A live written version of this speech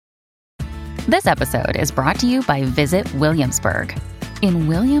This episode is brought to you by Visit Williamsburg. In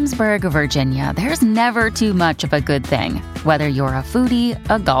Williamsburg, Virginia, there's never too much of a good thing. Whether you're a foodie,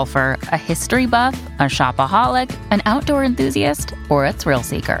 a golfer, a history buff, a shopaholic, an outdoor enthusiast, or a thrill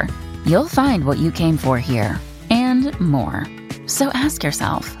seeker, you'll find what you came for here and more. So ask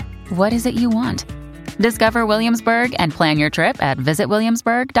yourself, what is it you want? Discover Williamsburg and plan your trip at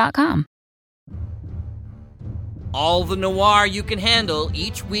visitwilliamsburg.com. All the noir you can handle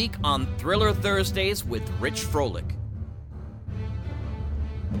each week on Thriller Thursdays with Rich Froelich.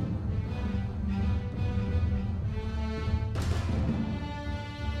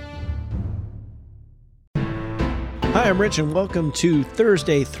 Hi, I'm Rich, and welcome to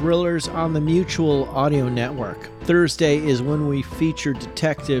Thursday Thrillers on the Mutual Audio Network. Thursday is when we feature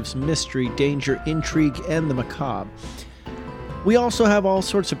detectives, mystery, danger, intrigue, and the macabre. We also have all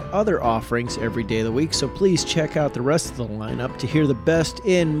sorts of other offerings every day of the week, so please check out the rest of the lineup to hear the best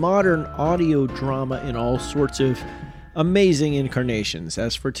in modern audio drama in all sorts of amazing incarnations.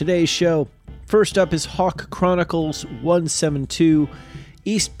 As for today's show, first up is Hawk Chronicles 172,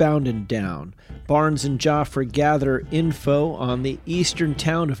 Eastbound and Down. Barnes and Joffrey gather info on the eastern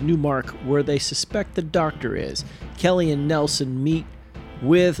town of Newmark, where they suspect the doctor is. Kelly and Nelson meet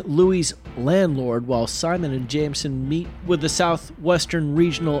with Louis' landlord, while Simon and Jameson meet with the Southwestern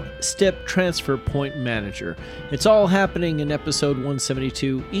Regional STIP Transfer Point manager. It's all happening in episode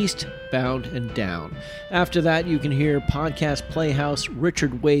 172, Eastbound and Down. After that, you can hear Podcast Playhouse,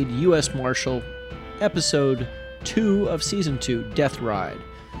 Richard Wade, U.S. Marshal, episode 2 of season 2, Death Ride.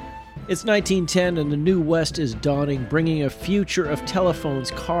 It's 1910 and the New West is dawning, bringing a future of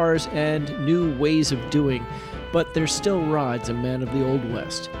telephones, cars, and new ways of doing. But there still rides a man of the Old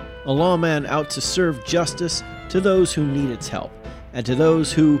West, a lawman out to serve justice to those who need its help, and to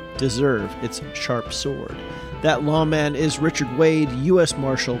those who deserve its sharp sword. That lawman is Richard Wade, U.S.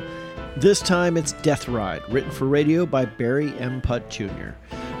 Marshal. This time it's Death Ride, written for radio by Barry M. Putt Jr.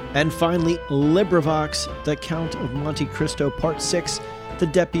 And finally, LibriVox, The Count of Monte Cristo, Part 6, The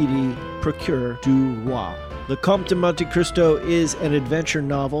Deputy Procureur du Roi. The Comte de Monte Cristo is an adventure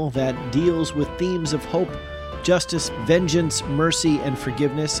novel that deals with themes of hope, justice, vengeance, mercy, and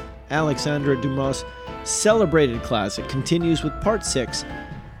forgiveness. Alexandre Dumas' celebrated classic continues with Part 6,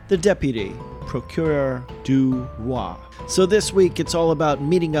 The Deputy Procureur du Roi. So this week, it's all about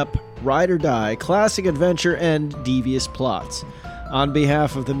meeting up, ride or die, classic adventure, and devious plots. On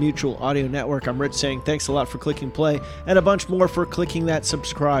behalf of the Mutual Audio Network, I'm Rich saying thanks a lot for clicking play, and a bunch more for clicking that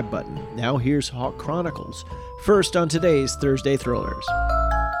subscribe button. Now here's Hawk Chronicles, first on today's Thursday Thrillers.